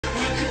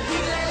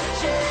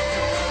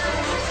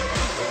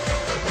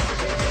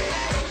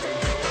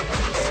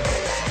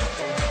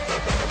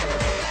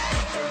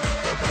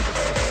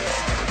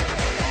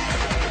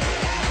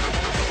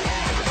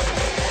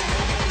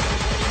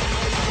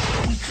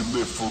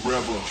live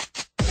forever.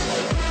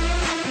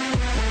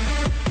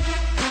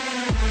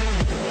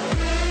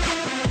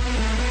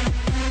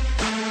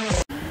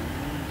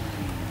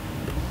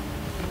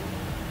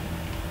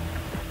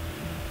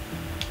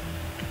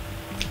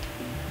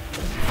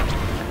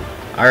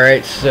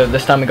 Alright, so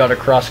this time we got a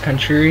cross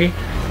country,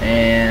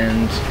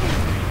 and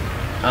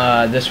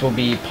this will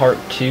be part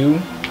 2.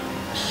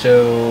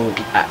 So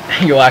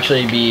you'll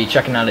actually be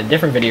checking out a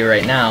different video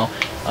right now.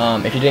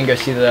 If you didn't go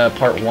see the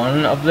part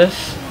 1 of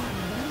this,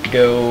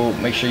 go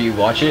make sure you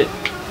watch it.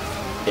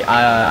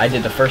 I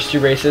did the first 2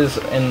 races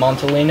in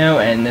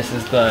Montalino, and this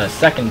is the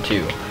second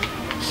 2.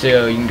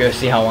 So you can go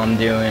see how I'm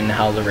doing,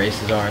 how the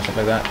races are, and stuff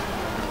like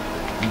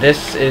that.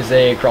 This is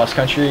a cross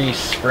country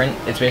sprint.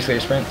 It's basically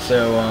a sprint,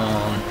 so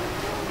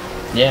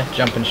yeah,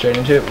 jumping straight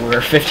into it.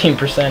 We're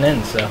 15%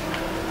 in, so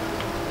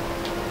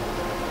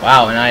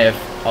wow, and I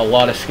have a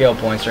lot of skill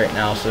points right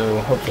now, so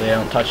hopefully I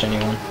don't touch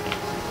anyone.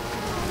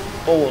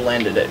 Oh,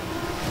 landed it.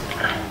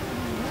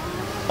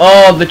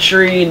 Oh, the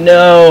tree,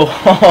 no.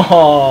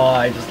 Oh,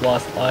 I just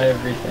lost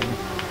everything.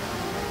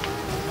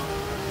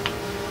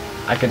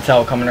 I could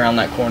tell coming around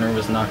that corner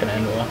was not going to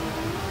end well.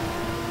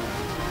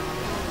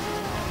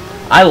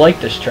 I like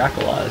this track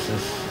a lot. This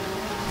is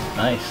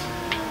nice.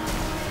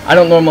 I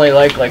don't normally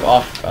like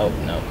off... Oh,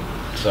 no.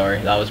 Sorry,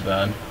 that was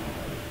bad.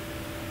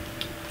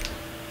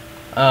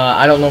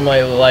 I don't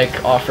normally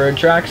like off-road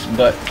tracks,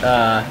 but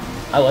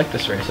I like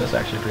this race. It's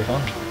actually pretty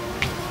fun.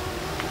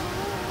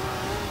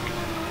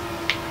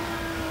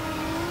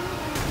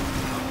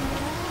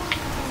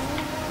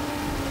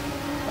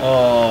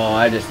 Oh,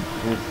 I just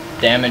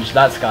damaged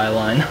that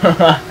skyline.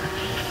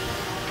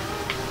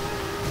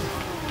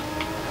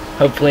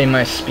 Hopefully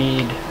my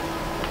speed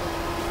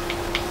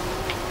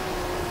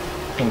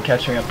can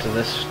catch me up to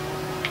this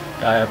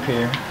guy up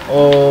here.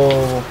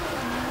 Oh,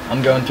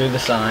 I'm going through the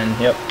sign.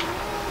 Yep.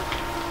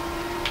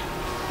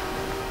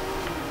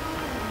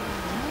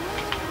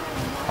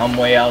 I'm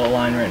way out of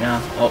line right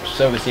now. Oh,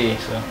 so is he,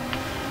 so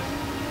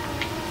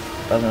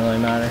doesn't really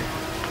matter.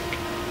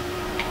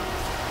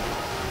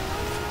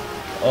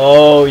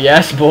 Oh,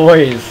 yes,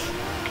 boys.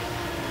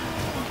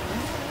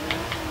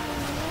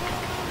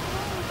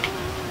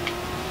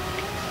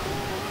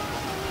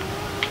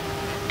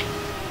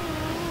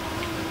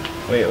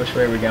 Wait, which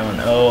way are we going?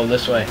 Oh,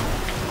 this way.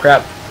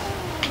 Crap.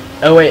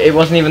 Oh, wait, it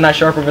wasn't even that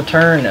sharp of a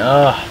turn.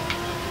 Ugh.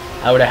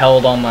 I would have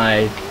held on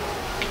my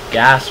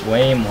gas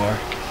way more.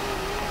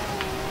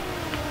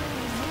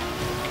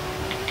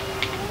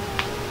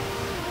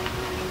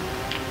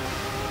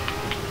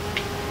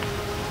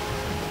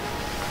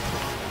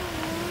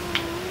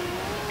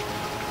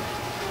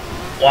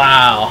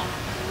 Wow.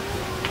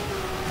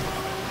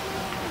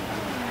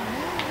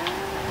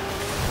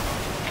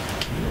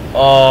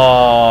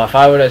 Oh, if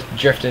I would have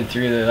drifted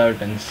through there, that would have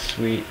been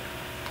sweet.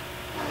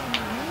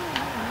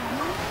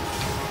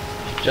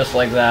 Just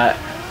like that.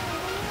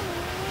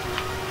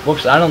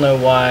 Whoops, I don't know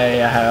why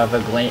I have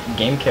a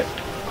game kit.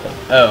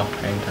 Oh,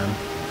 hang time.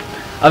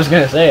 I was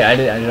gonna say, I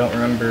don't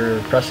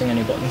remember pressing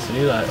any buttons to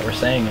do that, or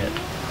saying it.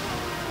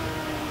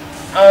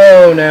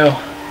 Oh no,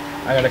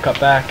 I gotta cut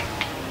back.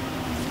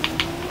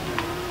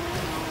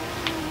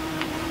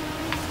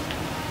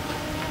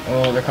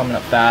 Oh, they're coming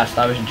up fast.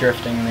 I was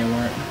drifting and they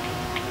weren't.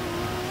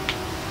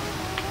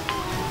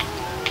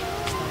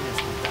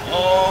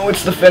 Oh,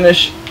 it's the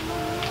finish.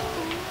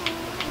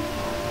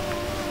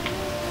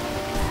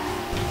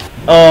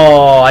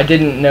 Oh, I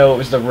didn't know it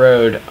was the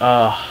road.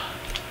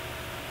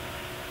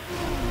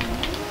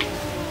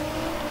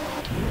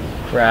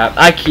 Crap.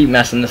 I keep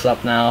messing this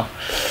up now.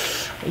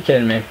 Are you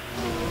kidding me?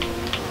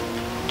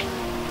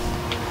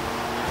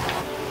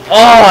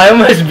 Oh, I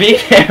almost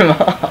beat him.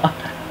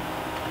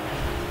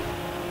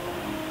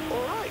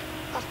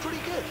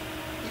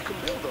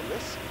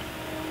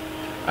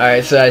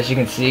 Alright, so as you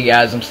can see,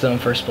 guys, I'm still in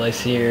first place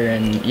here,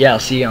 and yeah, I'll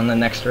see you on the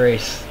next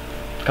race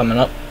coming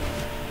up.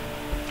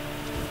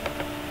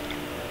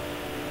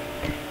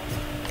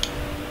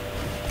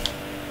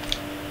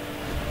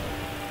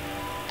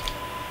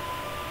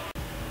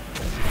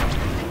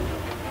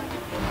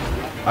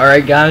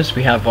 Alright, guys,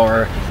 we have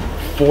our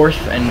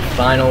 4th and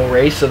final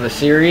race of the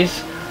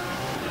series.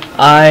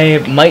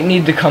 I might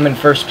need to come in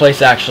first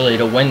place, actually,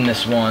 to win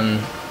this one,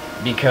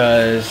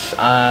 because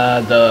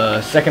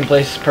the second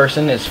place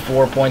person is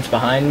 4 points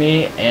behind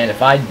me, and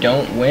if I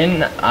don't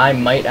win, I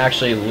might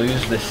actually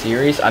lose the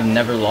series. I've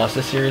never lost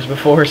a series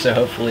before, so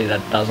hopefully that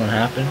doesn't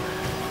happen.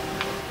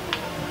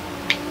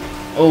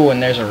 Oh,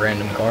 and there's a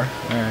random car.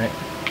 Alright.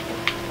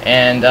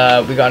 And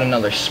we got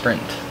another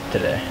sprint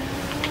today.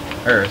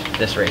 Or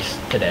this race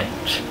today.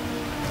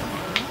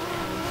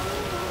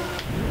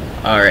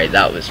 Alright,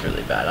 that was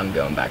really bad. I'm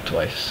going back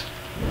twice.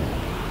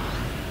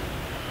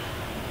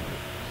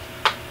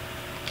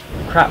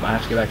 Crap, I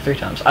have to go back 3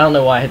 times. I don't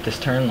know why I hit this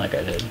turn like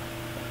I did.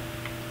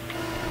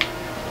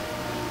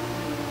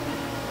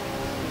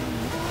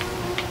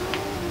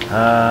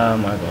 Oh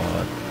my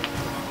god.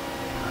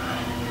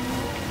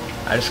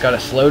 I just gotta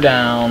slow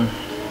down.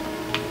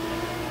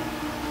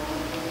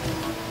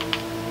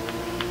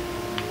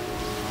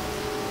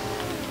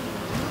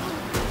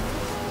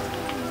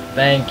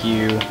 Thank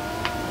you.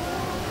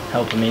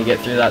 Helping me get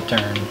through that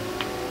turn.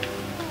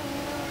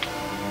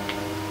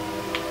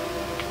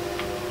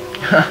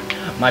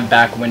 My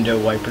back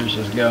window wipers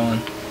is going.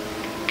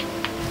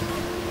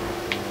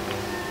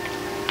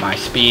 My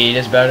speed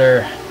is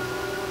better.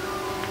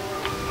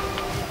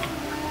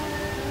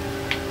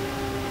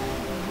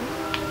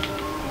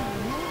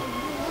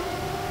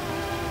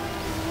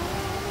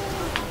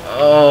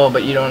 Oh,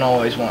 but you don't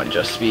always want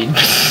just speed.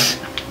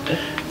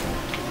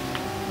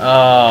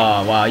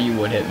 Oh, wow, you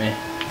would hit me.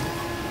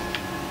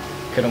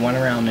 Could have went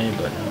around me,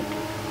 but no.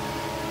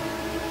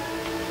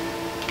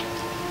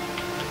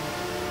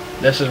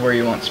 This is where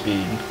you want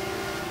speed.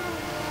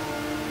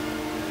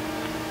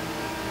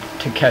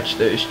 To catch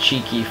those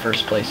cheeky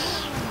first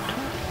place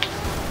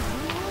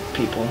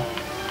people.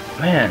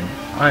 Man,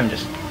 I'm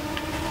just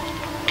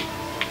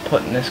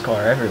putting this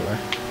car everywhere.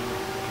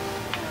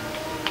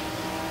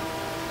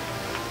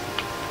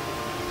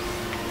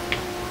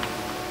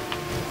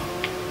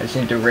 I just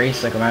need to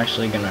race like I'm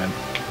actually gonna...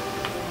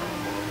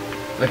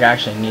 Like I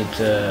actually need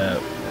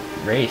to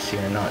race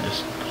here, not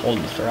just hold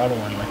the throttle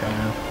in like I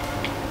am.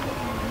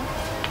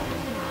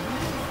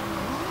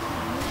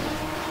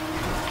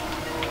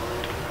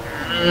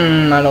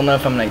 I don't know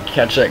if I'm gonna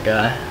catch that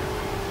guy.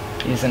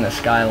 He's in a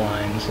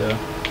Skyline, so...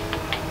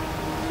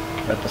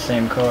 Got the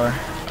same car.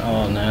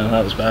 Oh no,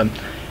 that was bad.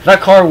 If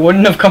that car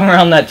wouldn't have come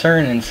around that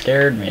turn and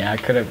scared me, I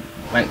could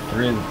have went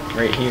through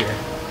right here.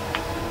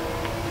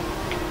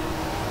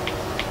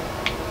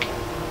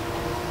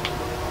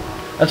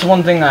 That's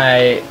one thing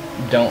I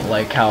don't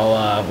like,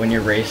 how when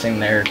you're racing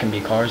there can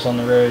be cars on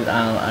the road.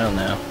 I don't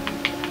know.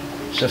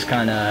 It's just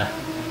kind of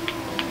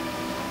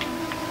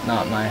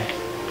not my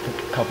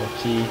cup of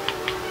tea.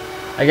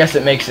 I guess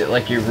it makes it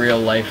like your real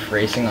life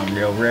racing on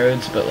real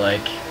roads, but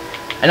like,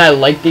 and I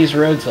like these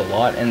roads a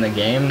lot in the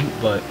game,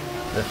 but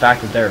the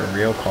fact that there are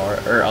real car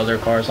or other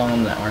cars on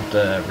them that aren't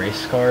the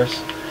race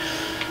cars,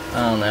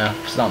 I don't know.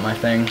 It's not my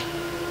thing.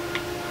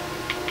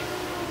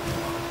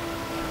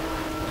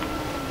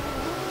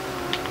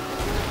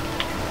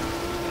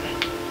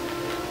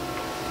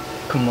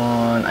 Come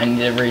on, I need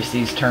to race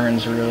these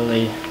turns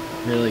really,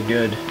 really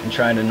good and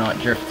try to not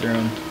drift through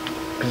them.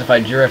 Because if I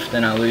drift,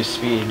 then I lose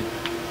speed.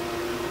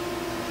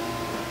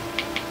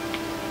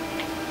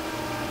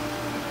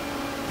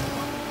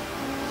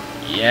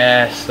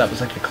 Yes, that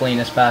was like the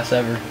cleanest pass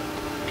ever.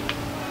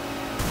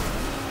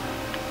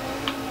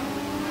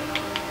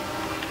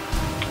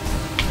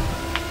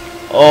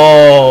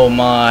 Oh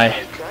my.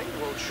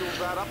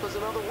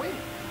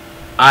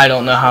 I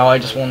don't know how I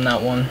just won that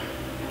one.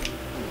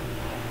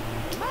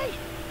 Mate,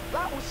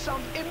 that was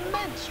some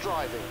immense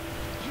driving.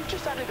 You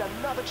just added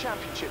another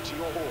championship to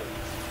your haul.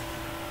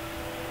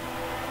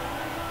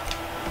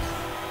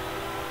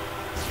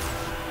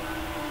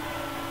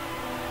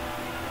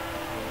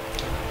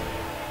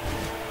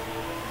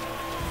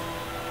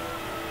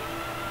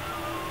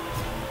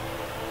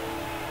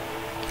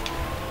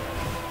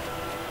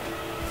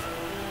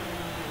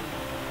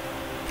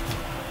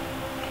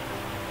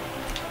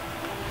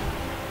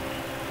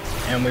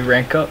 And we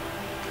rank up.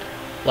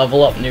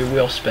 Level up, new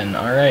wheel spin.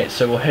 Alright,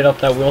 so we'll hit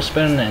up that wheel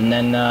spin and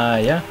then,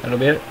 yeah, that'll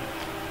be it.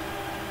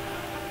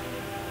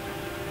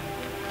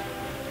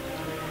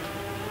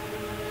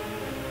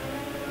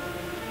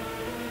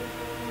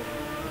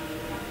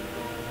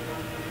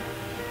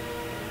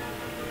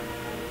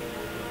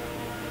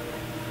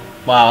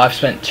 Wow, I've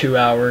spent 2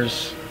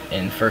 hours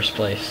in first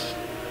place.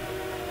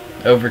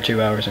 Over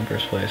 2 hours in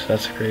first place.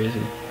 That's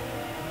crazy.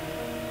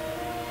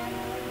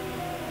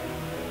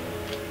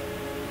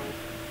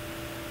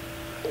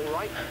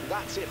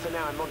 That's it for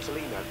now in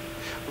Montalino.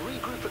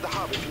 Regroup at the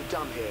hub if you're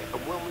done here,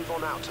 and we'll move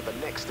on out to the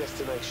next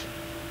destination.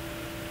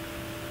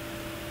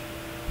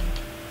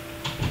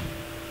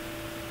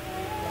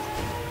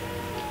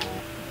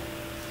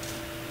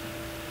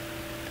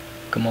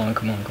 Come on,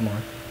 come on, come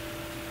on.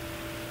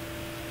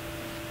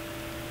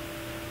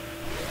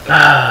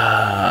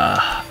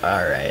 Ah,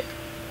 alright.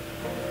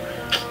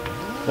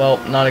 Well,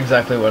 not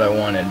exactly what I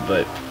wanted,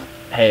 but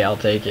hey, I'll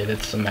take it.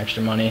 It's some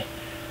extra money.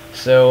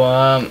 So,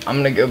 I'm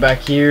gonna go back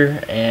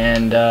here,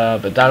 and,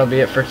 but that'll be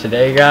it for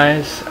today,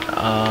 guys.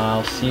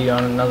 I'll see you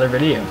on another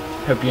video.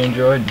 Hope you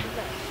enjoyed.